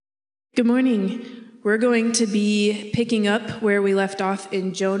Good morning. We're going to be picking up where we left off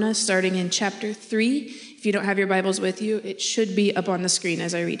in Jonah, starting in chapter 3. If you don't have your Bibles with you, it should be up on the screen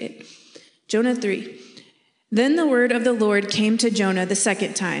as I read it. Jonah 3. Then the word of the Lord came to Jonah the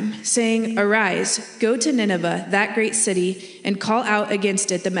second time, saying, "Arise, go to Nineveh, that great city, and call out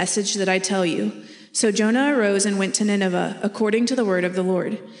against it the message that I tell you." So Jonah arose and went to Nineveh, according to the word of the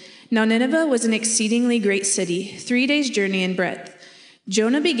Lord. Now Nineveh was an exceedingly great city, 3 days' journey in breadth.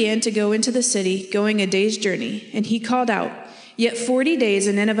 Jonah began to go into the city, going a day's journey, and he called out, "Yet 40 days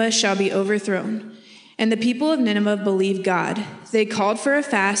and Nineveh shall be overthrown." And the people of Nineveh believed God. They called for a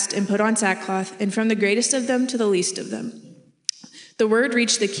fast and put on sackcloth, and from the greatest of them to the least of them. The word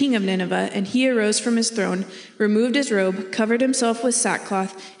reached the king of Nineveh, and he arose from his throne, removed his robe, covered himself with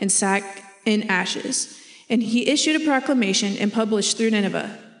sackcloth, and sat in ashes. And he issued a proclamation and published through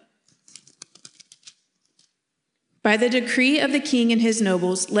Nineveh, "By the decree of the king and his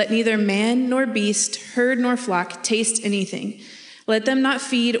nobles, let neither man nor beast, herd nor flock taste anything. Let them not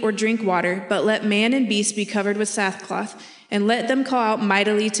feed or drink water, but let man and beast be covered with sackcloth, and let them call out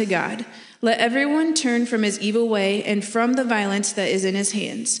mightily to God. Let everyone turn from his evil way and from the violence that is in his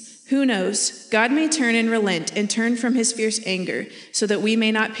hands. Who knows? God may turn and relent and turn from his fierce anger, so that we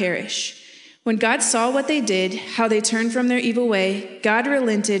may not perish." When God saw what they did, how they turned from their evil way, God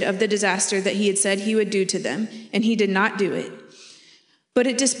relented of the disaster that he had said he would do to them, and he did not do it. But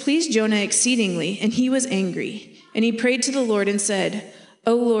it displeased Jonah exceedingly, and he was angry. And he prayed to the Lord and said,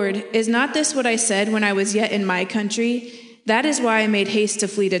 "O Lord, is not this what I said when I was yet in my country? That is why I made haste to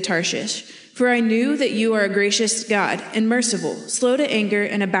flee to Tarshish. For I knew that you are a gracious God and merciful, slow to anger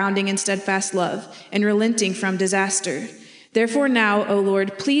and abounding in steadfast love, and relenting from disaster. Therefore now, O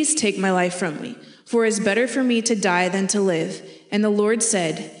Lord, please take my life from me, for it is better for me to die than to live." And the Lord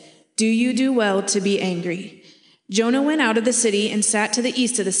said, "Do you do well to be angry?" Jonah went out of the city and sat to the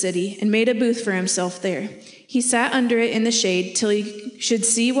east of the city and made a booth for himself there. He sat under it in the shade till he should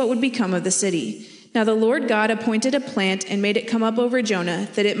see what would become of the city. Now the Lord God appointed a plant and made it come up over Jonah,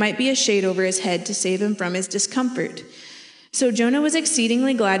 that it might be a shade over his head to save him from his discomfort. So Jonah was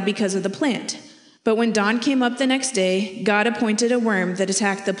exceedingly glad because of the plant. But when dawn came up the next day, God appointed a worm that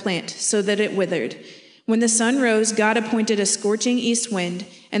attacked the plant, so that it withered. When the sun rose, God appointed a scorching east wind,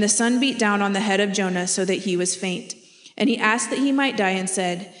 and the sun beat down on the head of Jonah so that he was faint. And he asked that he might die and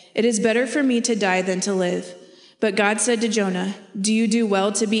said, "It is better for me to die than to live." But God said to Jonah, "Do you do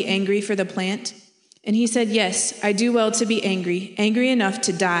well to be angry for the plant?" And he said, "Yes, I do well to be angry, angry enough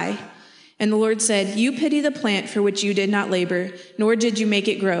to die." And the Lord said, "You pity the plant for which you did not labor, nor did you make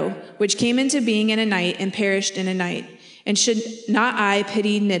it grow, which came into being in a night and perished in a night. And should not I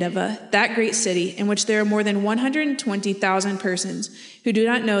pity Nineveh, that great city, in which there are more than 120,000 persons who do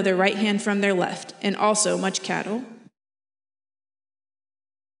not know their right hand from their left, and also much cattle?"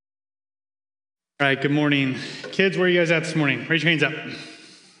 All right, good morning. Kids, where are you guys at this morning? Raise your hands up.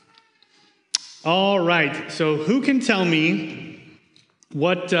 All right, so who can tell me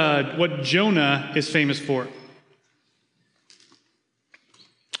what Jonah is famous for?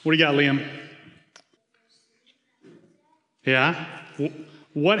 What do you got, Liam? Yeah?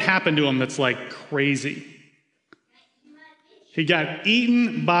 What happened to him that's like crazy? He got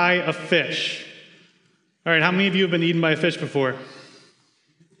eaten by a fish. All right, how many of you have been eaten by a fish before?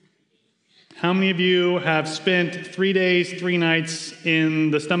 How many of you have spent 3 days, 3 nights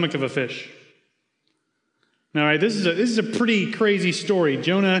in the stomach of a fish? All right, this is a pretty crazy story.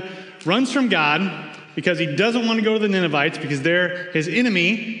 Jonah runs from God because he doesn't want to go to the Ninevites because they're his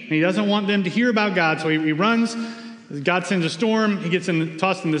enemy, and he doesn't want them to hear about God. So he runs. God sends a storm. He gets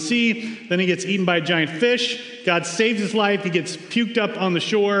tossed in the sea. Then he gets eaten by a giant fish. God saves his life. He gets puked up on the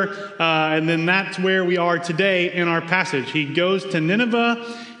shore. And then that's where we are today in our passage. He goes to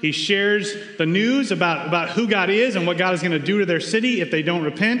Nineveh. He shares the news about who God is and what God is going to do to their city if they don't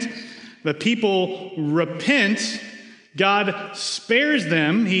repent. The people repent. God spares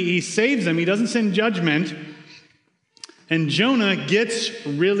them. He saves them. He doesn't send judgment. And Jonah gets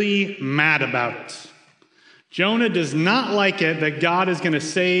really mad about it. Jonah does not like it that God is going to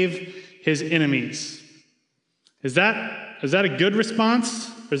save his enemies. Is that a good response,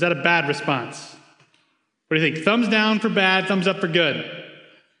 or is that a bad response? What do you think? Thumbs down for bad, thumbs up for good.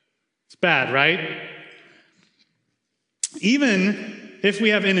 It's bad, right? Even if we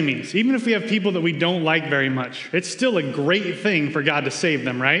have enemies, even if we have people that we don't like very much, it's still a great thing for God to save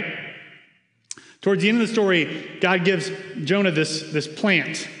them, right? Towards the end of the story, God gives Jonah this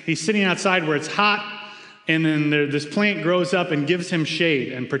plant. He's sitting outside where it's hot, and then this plant grows up and gives him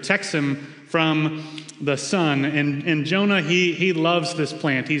shade and protects him from the sun. And Jonah, he loves this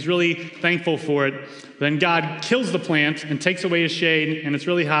plant. He's really thankful for it. Then God kills the plant and takes away his shade, and it's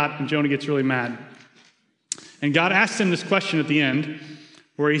really hot, and Jonah gets really mad. And God asks him this question at the end,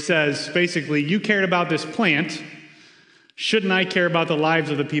 where he says, basically, you cared about this plant. Shouldn't I care about the lives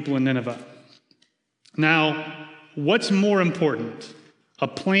of the people in Nineveh? Now, what's more important, a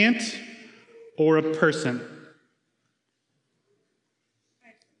plant or a person?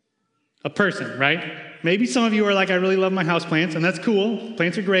 A person, right? Maybe some of you are like, I really love my houseplants, and that's cool.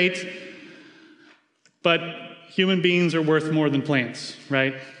 Plants are great. But human beings are worth more than plants,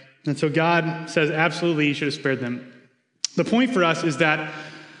 right? And so God says, absolutely, you should have spared them. The point for us is that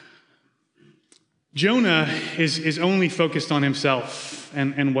Jonah is only focused on himself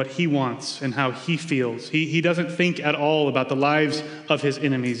and what he wants and how he feels. He doesn't think at all about the lives of his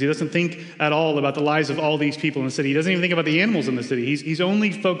enemies. He doesn't think at all about the lives of all these people in the city. He doesn't even think about the animals in the city. He's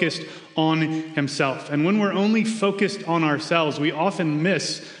only focused on himself. And when we're only focused on ourselves, we often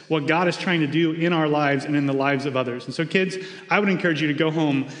miss what God is trying to do in our lives and in the lives of others. And so kids, I would encourage you to go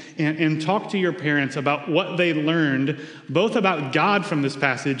home and talk to your parents about what they learned, both about God from this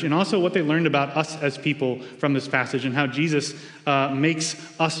passage and also what they learned about us as people from this passage and how Jesus makes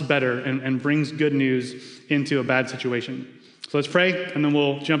us better and brings good news into a bad situation. So let's pray, and then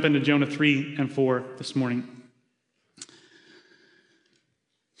we'll jump into Jonah 3 and 4 this morning.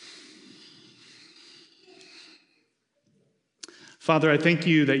 Father, I thank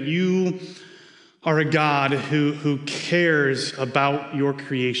you that you are a God who cares about your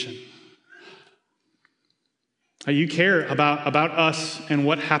creation. You care about us and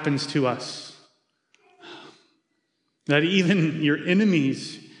what happens to us. That even your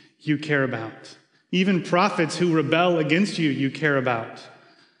enemies you care about. Even prophets who rebel against you, you care about.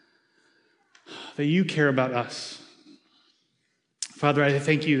 That you care about us. Father, I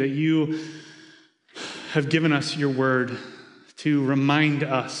thank you that you have given us your word to remind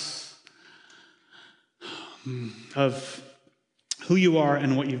us of who you are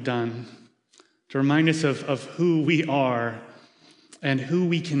and what you've done. To remind us of who we are and who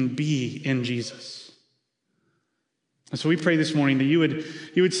we can be in Jesus. And so we pray this morning that you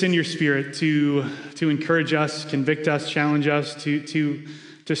would send your Spirit to encourage us, convict us, challenge us, to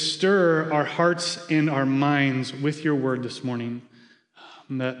stir our hearts and our minds with your word this morning.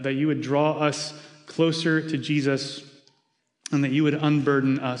 That you would draw us closer to Jesus, and that you would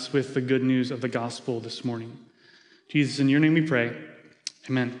unburden us with the good news of the gospel this morning. Jesus, in your name we pray.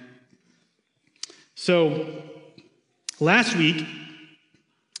 Amen. So, last week,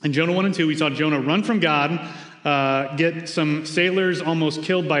 in Jonah 1 and 2, we saw Jonah run from God, get some sailors almost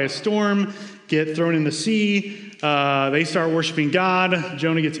killed by a storm, get thrown in the sea. They start worshiping God.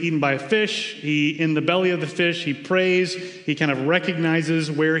 Jonah gets eaten by a fish. In the belly of the fish, he prays. He kind of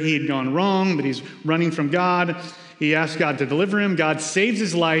recognizes where he had gone wrong, that he's running from God. He asks God to deliver him. God saves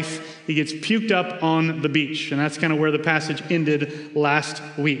his life. He gets puked up on the beach. And that's kind of where the passage ended last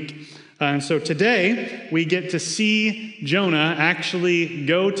week. And so today, we get to see Jonah actually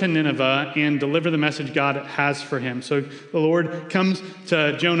go to Nineveh and deliver the message God has for him. So the Lord comes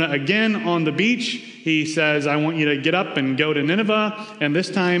to Jonah again on the beach. He says, I want you to get up and go to Nineveh. And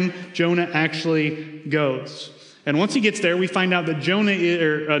this time, Jonah actually goes. And once he gets there, we find out that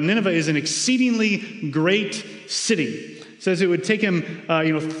Nineveh is an exceedingly great city. It says it would take him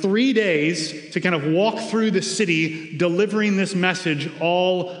 3 days to kind of walk through the city, delivering this message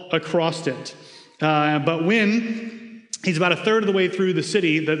all across it. But when he's about a third of the way through the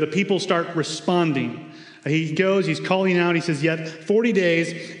city, the people start responding. He goes, he's calling out, he says, yet 40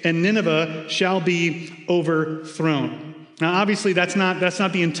 days and Nineveh shall be overthrown. Now, obviously, that's not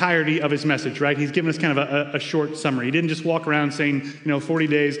the entirety of his message, right? He's given us kind of a short summary. He didn't just walk around saying, 40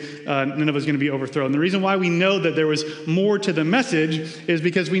 days, Nineveh's going to be overthrown. And the reason why we know that there was more to the message is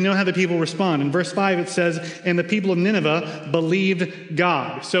because we know how the people respond. In verse 5, it says, and the people of Nineveh believed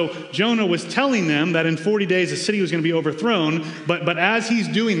God. So Jonah was telling them that in 40 days the city was going to be overthrown, but as he's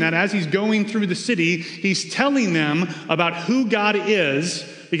doing that, as he's going through the city, he's telling them about who God is,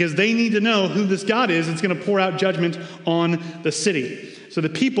 because they need to know who this God is that's going to pour out judgment on the city. So the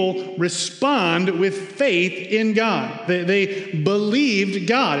people respond with faith in God. They believed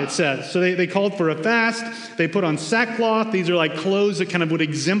God, it says. So they called for a fast. They put on sackcloth. These are like clothes that kind of would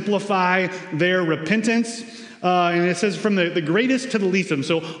exemplify their repentance. And it says from the greatest to the least of them.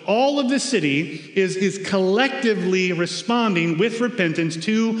 So all of the city is collectively responding with repentance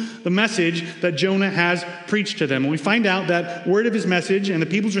to the message that Jonah has preached to them. And we find out that word of his message and the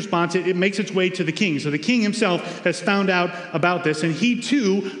people's response, it makes its way to the king. So the king himself has found out about this, and he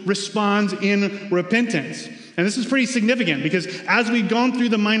too responds in repentance. And this is pretty significant because as we've gone through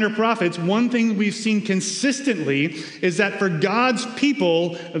the minor prophets, one thing we've seen consistently is that for God's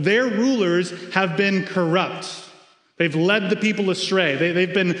people, their rulers have been corrupt. They've led the people astray.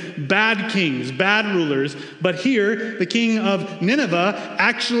 They've been bad kings, bad rulers. But here, the king of Nineveh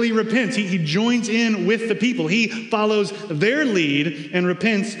actually repents. He joins in with the people. He follows their lead and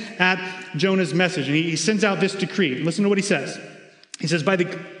repents at Jonah's message. And he sends out this decree. Listen to what he says. He says, by the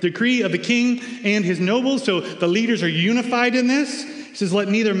decree of the king and his nobles, so the leaders are unified in this. He says, let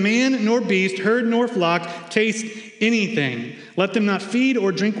neither man nor beast, herd nor flock taste anything. Let them not feed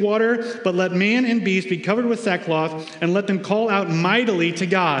or drink water, but let man and beast be covered with sackcloth, and let them call out mightily to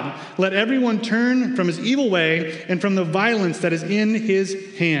God. Let everyone turn from his evil way and from the violence that is in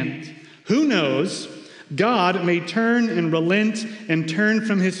his hand. Who knows? God may turn and relent and turn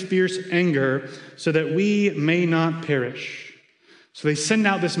from his fierce anger so that we may not perish. So they send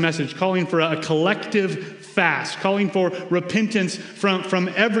out this message calling for a collective fast, calling for repentance from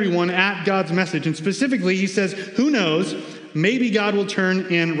everyone at God's message. And specifically, he says, who knows, maybe God will turn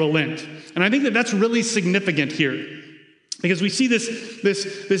and relent. And I think that that's really significant here because we see this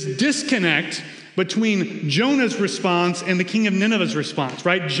disconnect between Jonah's response and the king of Nineveh's response,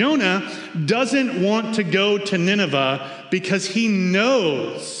 right? Jonah doesn't want to go to Nineveh because he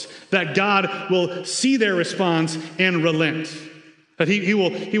knows that God will see their response and relent. That he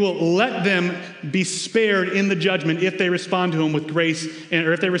will let them be spared in the judgment if they respond to him with grace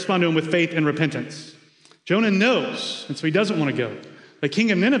or if they respond to him with faith and repentance. Jonah knows, and so he doesn't want to go. The king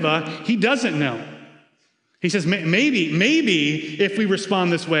of Nineveh, he doesn't know. He says, maybe if we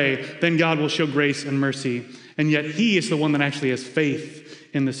respond this way, then God will show grace and mercy. And yet he is the one that actually has faith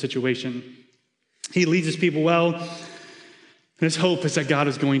in this situation. He leads his people well, and his hope is that God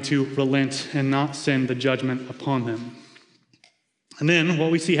is going to relent and not send the judgment upon them. And then what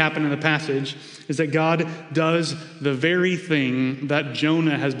we see happen in the passage is that God does the very thing that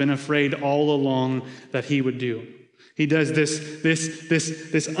Jonah has been afraid all along that he would do. He does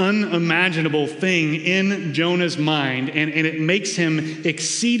this unimaginable thing in Jonah's mind, and it makes him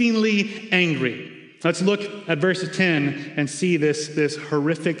exceedingly angry. Let's look at verse 10 and see this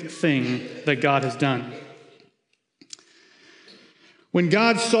horrific thing that God has done. When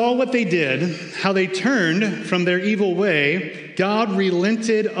God saw what they did, how they turned from their evil way, God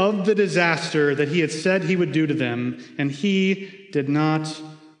relented of the disaster that he had said he would do to them, and he did not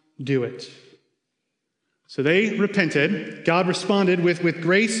do it. So they repented. God responded with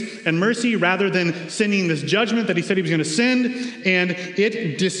grace and mercy rather than sending this judgment that he said he was going to send, and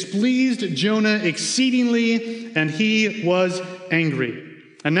it displeased Jonah exceedingly, and he was angry.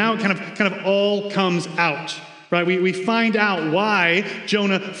 And now it kind of all comes out. Right, we find out why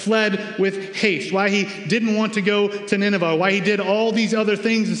Jonah fled with haste, why he didn't want to go to Nineveh, why he did all these other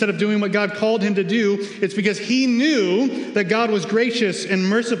things instead of doing what God called him to do. It's because he knew that God was gracious and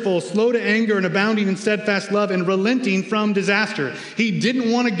merciful, slow to anger and abounding in steadfast love and relenting from disaster. He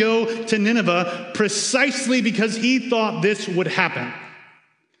didn't want to go to Nineveh precisely because he thought this would happen.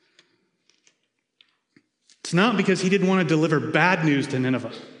 It's not because he didn't want to deliver bad news to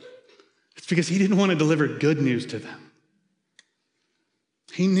Nineveh. It's because he didn't want to deliver good news to them.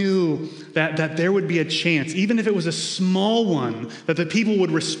 He knew that there would be a chance, even if it was a small one, that the people would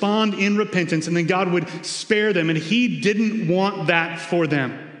respond in repentance and then God would spare them. And he didn't want that for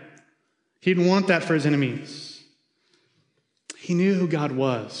them. He didn't want that for his enemies. He knew who God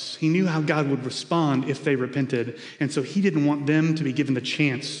was. He knew how God would respond if they repented. And so he didn't want them to be given the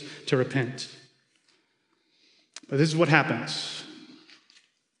chance to repent. But this is what happens.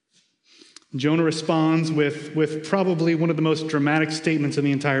 Jonah responds with probably one of the most dramatic statements in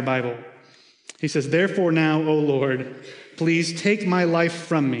the entire Bible. He says, therefore now, O Lord, please take my life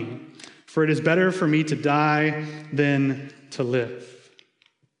from me, for it is better for me to die than to live.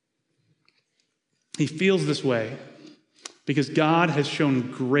 He feels this way because God has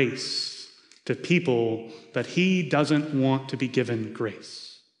shown grace to people that he doesn't want to be given grace.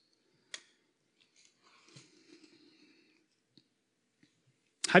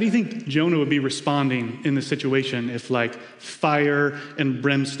 How do you think Jonah would be responding in this situation if like fire and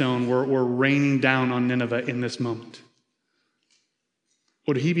brimstone were raining down on Nineveh in this moment?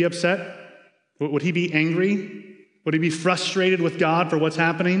 Would he be upset? Would he be angry? Would he be frustrated with God for what's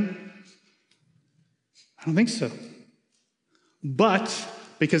happening? I don't think so. But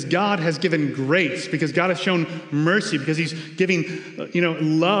because God has given grace, because God has shown mercy, because he's giving,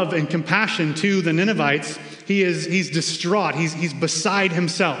 love and compassion to the Ninevites, he's distraught. He's beside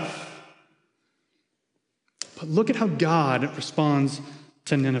himself. But look at how God responds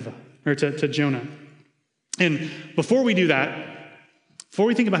to Nineveh, or to Jonah. And before we do that, before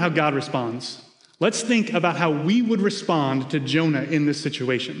we think about how God responds, Let's think about how we would respond to Jonah in this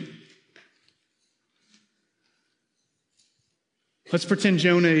situation. Let's pretend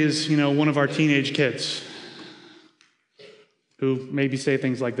Jonah is, one of our teenage kids who maybe say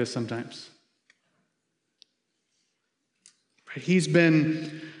things like this sometimes. He's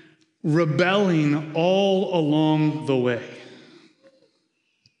been rebelling all along the way.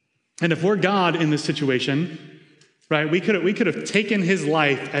 And if we're God in this situation, right, we could have taken his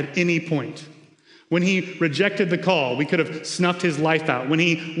life at any point. When he rejected the call, we could have snuffed his life out. When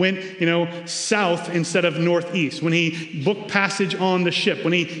he went, south instead of northeast. When he booked passage on the ship.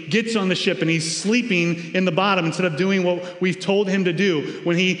 When he gets on the ship and he's sleeping in the bottom instead of doing what we've told him to do.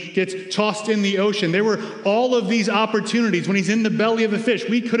 When he gets tossed in the ocean. There were all of these opportunities. When he's in the belly of the fish,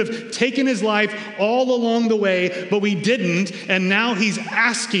 we could have taken his life all along the way, but we didn't, and now he's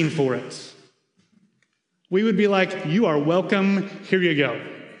asking for it. We would be like, you are welcome, here you go.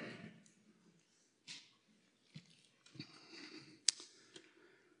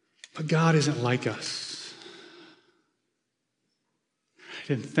 But God isn't like us.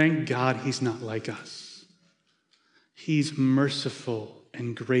 And thank God he's not like us. He's merciful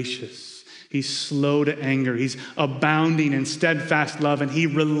and gracious. He's slow to anger. He's abounding in steadfast love, and he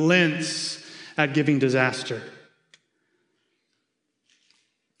relents at giving disaster.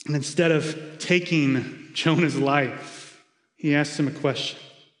 And instead of taking Jonah's life, he asks him a question.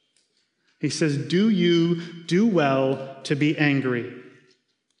 He says, do you do well to be angry?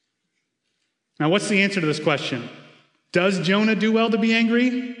 Now, what's the answer to this question? Does Jonah do well to be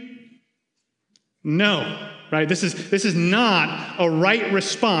angry? No, right? This is not a right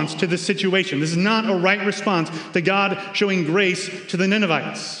response to the situation. This is not a right response to God showing grace to the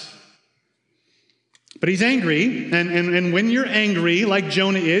Ninevites. But he's angry, and when you're angry, like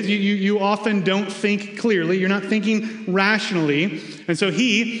Jonah is, you often don't think clearly. You're not thinking rationally. And so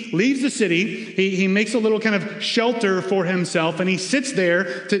he leaves the city. He makes a little kind of shelter for himself, and he sits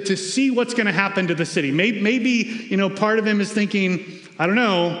there to see what's going to happen to the city. Maybe part of him is thinking, I don't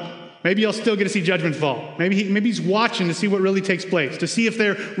know, maybe I'll still get to see judgment fall. Maybe he's watching to see what really takes place, to see if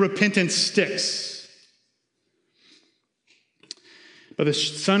their repentance sticks. But the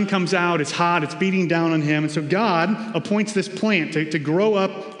sun comes out, it's hot, it's beating down on him. And so God appoints this plant to grow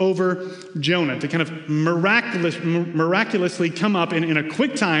up over Jonah, to kind of miraculously come up in a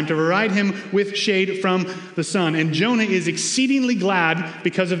quick time to provide him with shade from the sun. And Jonah is exceedingly glad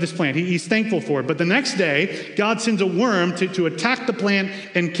because of this plant. He's thankful for it. But the next day, God sends a worm to attack the plant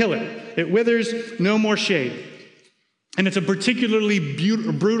and kill it. It withers, no more shade. And it's a particularly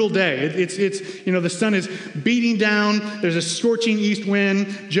brutal day. It's the sun is beating down. There's a scorching east wind.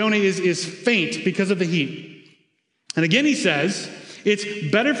 Jonah is faint because of the heat. And again he says,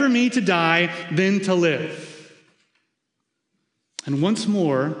 it's better for me to die than to live. And once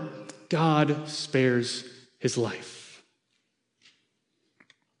more, God spares his life.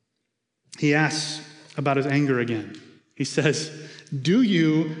 He asks about his anger again. He says, do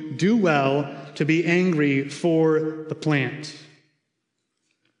you do well to be angry for the plant?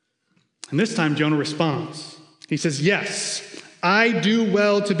 And this time Jonah responds. He says, yes, I do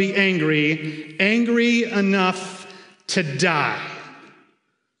well to be angry enough to die.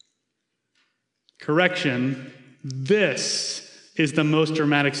 Correction, this is the most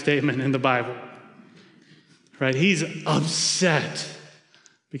dramatic statement in the Bible. Right? He's upset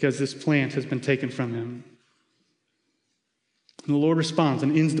because this plant has been taken from him. And the Lord responds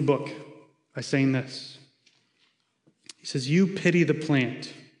and ends the book by saying this. He says, you pity the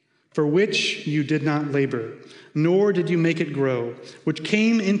plant for which you did not labor, nor did you make it grow, which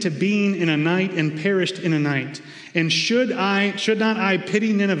came into being in a night and perished in a night. And should not I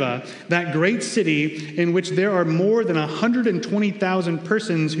pity Nineveh, that great city in which there are more than 120,000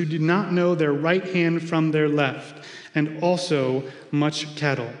 persons who do not know their right hand from their left, and also much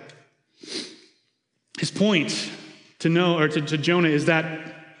cattle? His point to Jonah is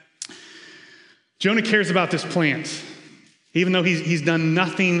that Jonah cares about this plant, even though he's done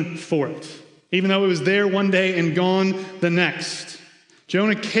nothing for it. Even though it was there one day and gone the next.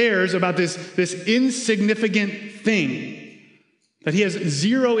 Jonah cares about this insignificant thing that he has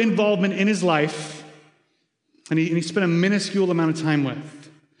zero involvement in his life, and he spent a minuscule amount of time with.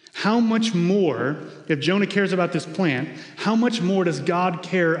 How much more, if Jonah cares about this plant, how much more does God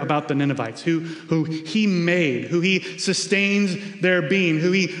care about the Ninevites, who he made, who he sustains their being,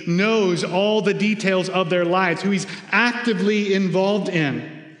 who he knows all the details of their lives, who he's actively involved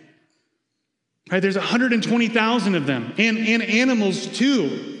in? Right? There's 120,000 of them, and animals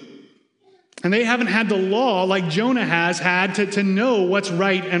too. And they haven't had the law like Jonah has had to know what's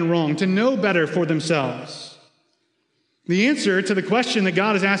right and wrong, to know better for themselves. The answer to the question that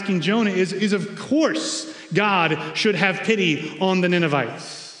God is asking Jonah is of course God should have pity on the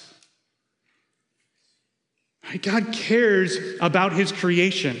Ninevites. Right? God cares about his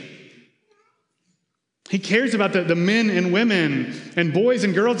creation. He cares about the men and women and boys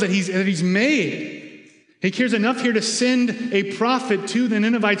and girls that he's made. He cares enough here to send a prophet to the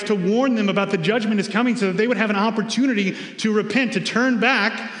Ninevites to warn them about the judgment is coming so that they would have an opportunity to repent, to turn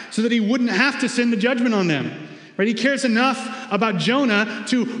back so that he wouldn't have to send the judgment on them. Right? He cares enough about Jonah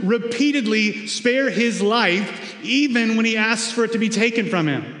to repeatedly spare his life even when he asks for it to be taken from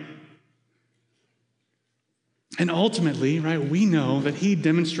him. And ultimately, right, we know that he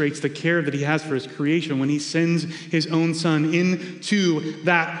demonstrates the care that he has for his creation when he sends his own son into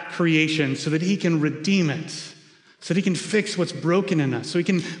that creation so that he can redeem it, so that he can fix what's broken in us, so he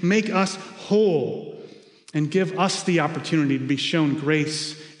can make us whole and give us the opportunity to be shown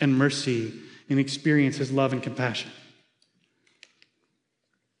grace and mercy and experience his love and compassion.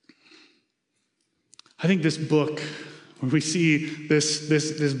 I think this book, where we see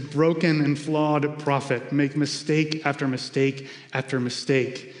this broken and flawed prophet make mistake after mistake after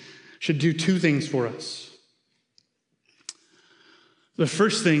mistake, should do two things for us. The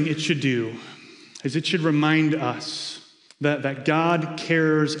first thing it should do is it should remind us that God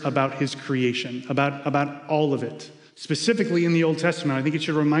cares about his creation, about all of it. Specifically in the Old Testament, I think it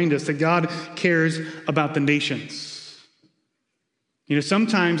should remind us that God cares about the nations. You know,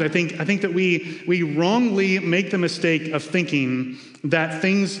 sometimes I think that we wrongly make the mistake of thinking that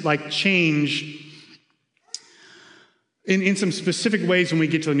things like change in some specific ways when we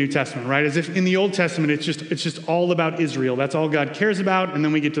get to the New Testament, right? As if in the Old Testament, it's just all about Israel. That's all God cares about. And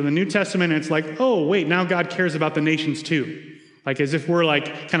then we get to the New Testament, and it's like, oh, wait, now God cares about the nations too. Like as if we're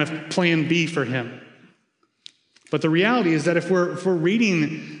like kind of plan B for him. But the reality is that if we're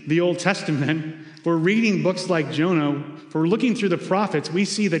reading the Old Testament, we're reading books like Jonah, if we're looking through the prophets, we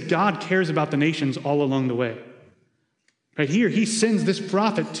see that God cares about the nations all along the way. Right here, he sends this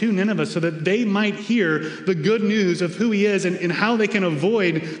prophet to Nineveh so that they might hear the good news of who he is and how they can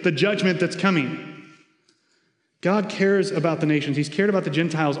avoid the judgment that's coming. God cares about the nations. He's cared about the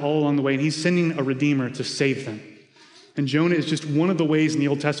Gentiles all along the way, and he's sending a redeemer to save them. And Jonah is just one of the ways in the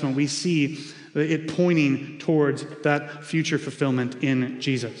Old Testament we see it pointing towards that future fulfillment in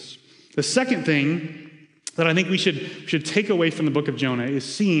Jesus. The second thing that I think we should take away from the book of Jonah is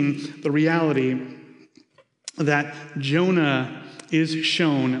seeing the reality that Jonah is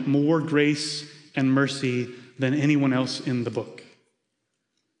shown more grace and mercy than anyone else in the book.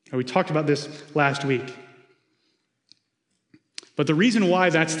 And we talked about this last week. But the reason why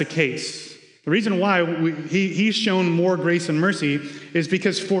that's the case, the reason why he's shown more grace and mercy is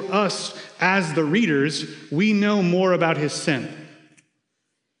because for us as the readers, we know more about his sin.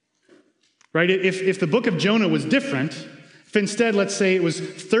 Right? If the book of Jonah was different, if instead, let's say it was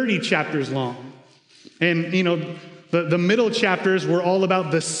 30 chapters long, and, you know, the middle chapters were all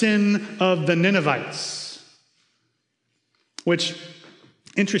about the sin of the Ninevites, which,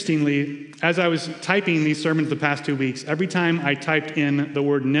 interestingly, as I was typing these sermons the past 2 weeks, every time I typed in the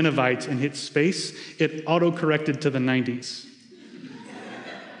word Ninevites and hit space, it auto-corrected to the 90s,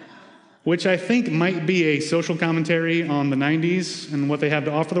 which I think might be a social commentary on the 90s and what they have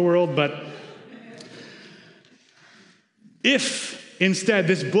to offer the world, but if instead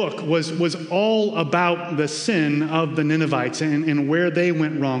this book was all about the sin of the Ninevites and where they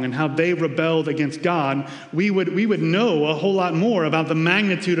went wrong and how they rebelled against God, we would know a whole lot more about the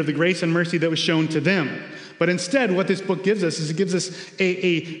magnitude of the grace and mercy that was shown to them. But instead, what this book gives us is it gives us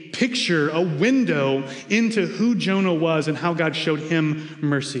a picture, a window into who Jonah was and how God showed him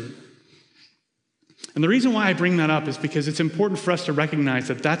mercy. And the reason why I bring that up is because it's important for us to recognize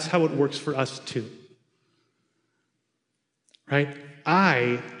that that's how it works for us too. Right?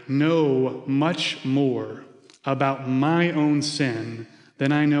 I know much more about my own sin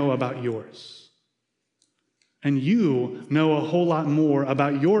than I know about yours. And you know a whole lot more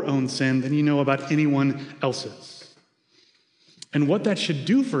about your own sin than you know about anyone else's. And what that should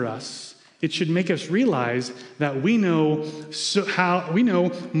do for us, it should make us realize that we know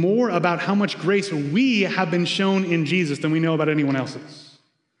more about how much grace we have been shown in Jesus than we know about anyone else's.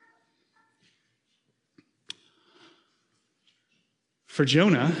 For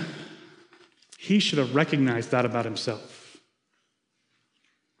Jonah, he should have recognized that about himself.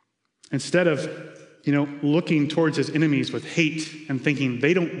 Instead of, looking towards his enemies with hate and thinking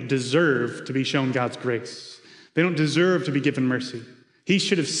they don't deserve to be shown God's grace. They don't deserve to be given mercy. He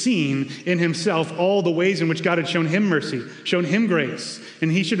should have seen in himself all the ways in which God had shown him mercy, shown him grace.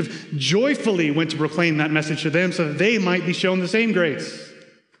 And he should have joyfully went to proclaim that message to them so that they might be shown the same grace.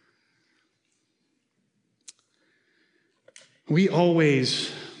 we always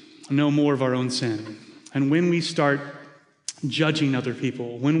know more of our own sin. And when we start judging other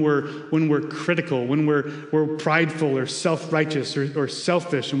people, when we're critical, when we're prideful or self-righteous or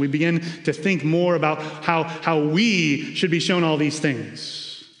selfish, and we begin to think more about how we should be shown all these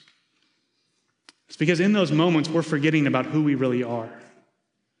things, it's because in those moments we're forgetting about who we really are.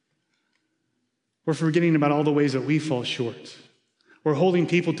 We're forgetting about all the ways that we fall short. We're holding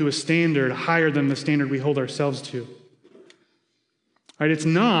people to a standard higher than the standard we hold ourselves to. Right? It's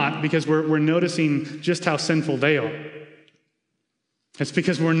not because we're noticing just how sinful they are. It's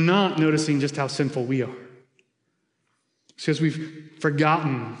because we're not noticing just how sinful we are. It's because we've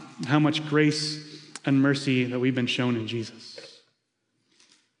forgotten how much grace and mercy that we've been shown in Jesus.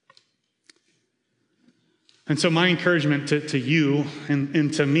 And so my encouragement to you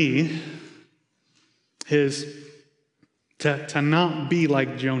and to me is to not be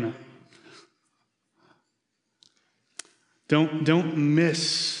like Jonah. Don't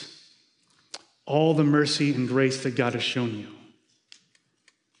miss all the mercy and grace that God has shown you.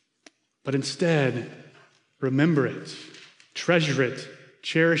 But instead, remember it, treasure it,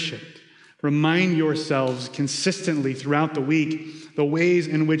 cherish it. Remind yourselves consistently throughout the week the ways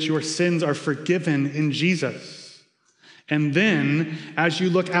in which your sins are forgiven in Jesus. And then, as you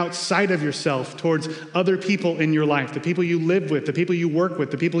look outside of yourself towards other people in your life, the people you live with, the people you work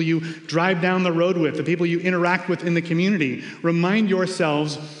with, the people you drive down the road with, the people you interact with in the community, remind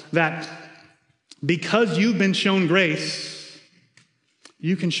yourselves that because you've been shown grace,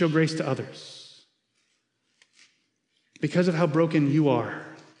 you can show grace to others. Because of how broken you are,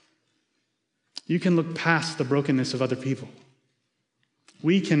 you can look past the brokenness of other people.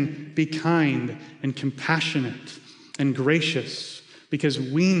 We can be kind and compassionate and gracious because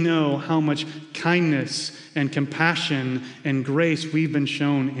we know how much kindness and compassion and grace we've been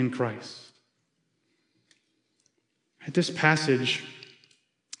shown in Christ. This passage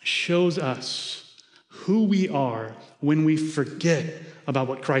shows us who we are when we forget about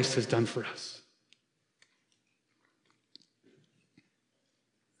what Christ has done for us.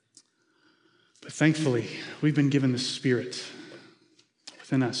 But thankfully, we've been given the Spirit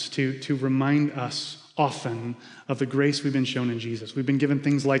within us to remind us often of the grace we've been shown in Jesus. We've been given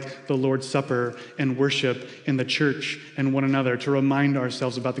things like the Lord's Supper and worship in the church and one another to remind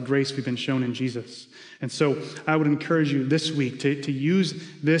ourselves about the grace we've been shown in Jesus. And so I would encourage you this week to use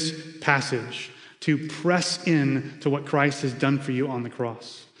this passage to press in to what Christ has done for you on the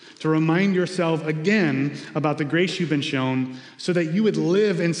cross. To remind yourself again about the grace you've been shown so that you would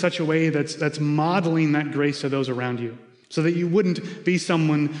live in such a way that's modeling that grace to those around you. So that you wouldn't be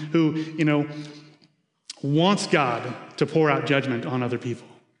someone who, wants God to pour out judgment on other people,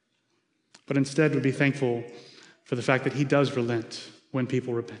 but instead would be thankful for the fact that he does relent when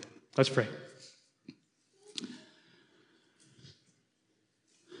people repent. Let's pray.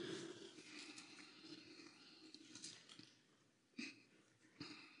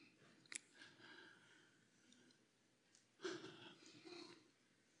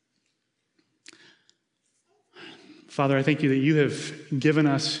 Father, I thank you that you have given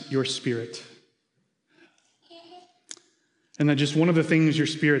us your Spirit. And that just one of the things your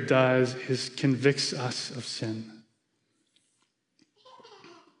Spirit does is convicts us of sin.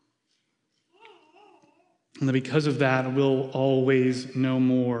 And that because of that, we'll always know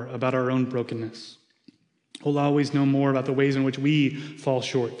more about our own brokenness. We'll always know more about the ways in which we fall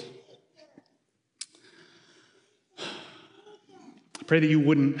short. I pray that you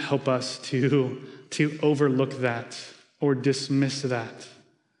wouldn't help us to overlook that or dismiss that.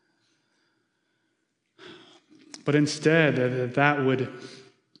 But instead, that would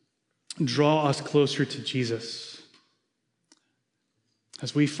draw us closer to Jesus.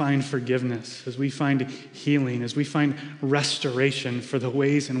 As we find forgiveness, as we find healing, as we find restoration for the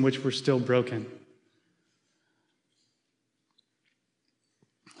ways in which we're still broken.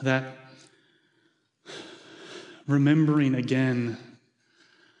 That remembering again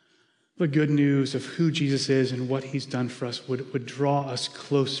the good news of who Jesus is and what he's done for us would draw us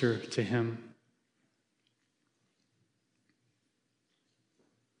closer to him.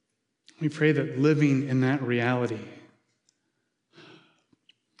 We pray that living in that reality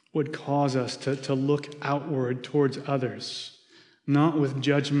would cause us to look outward towards others, not with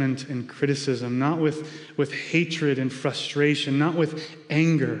judgment and criticism, not with hatred and frustration, not with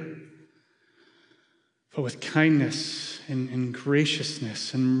anger, but with kindness and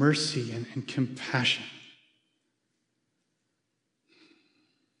graciousness and mercy and compassion.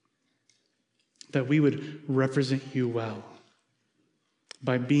 That we would represent you well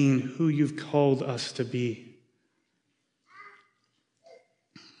by being who you've called us to be.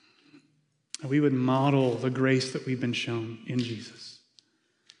 that we would model the grace that we've been shown in Jesus.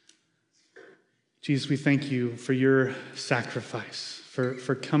 Jesus, we thank you for your sacrifice,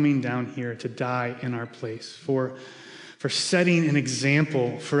 for coming down here to die in our place, for setting an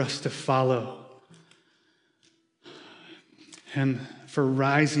example for us to follow, and for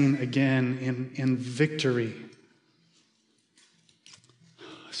rising again in victory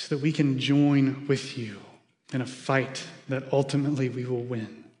so that we can join with you in a fight that ultimately we will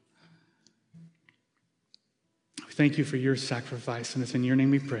win. We thank you for your sacrifice, and it's in your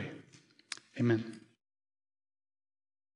name we pray. Amen.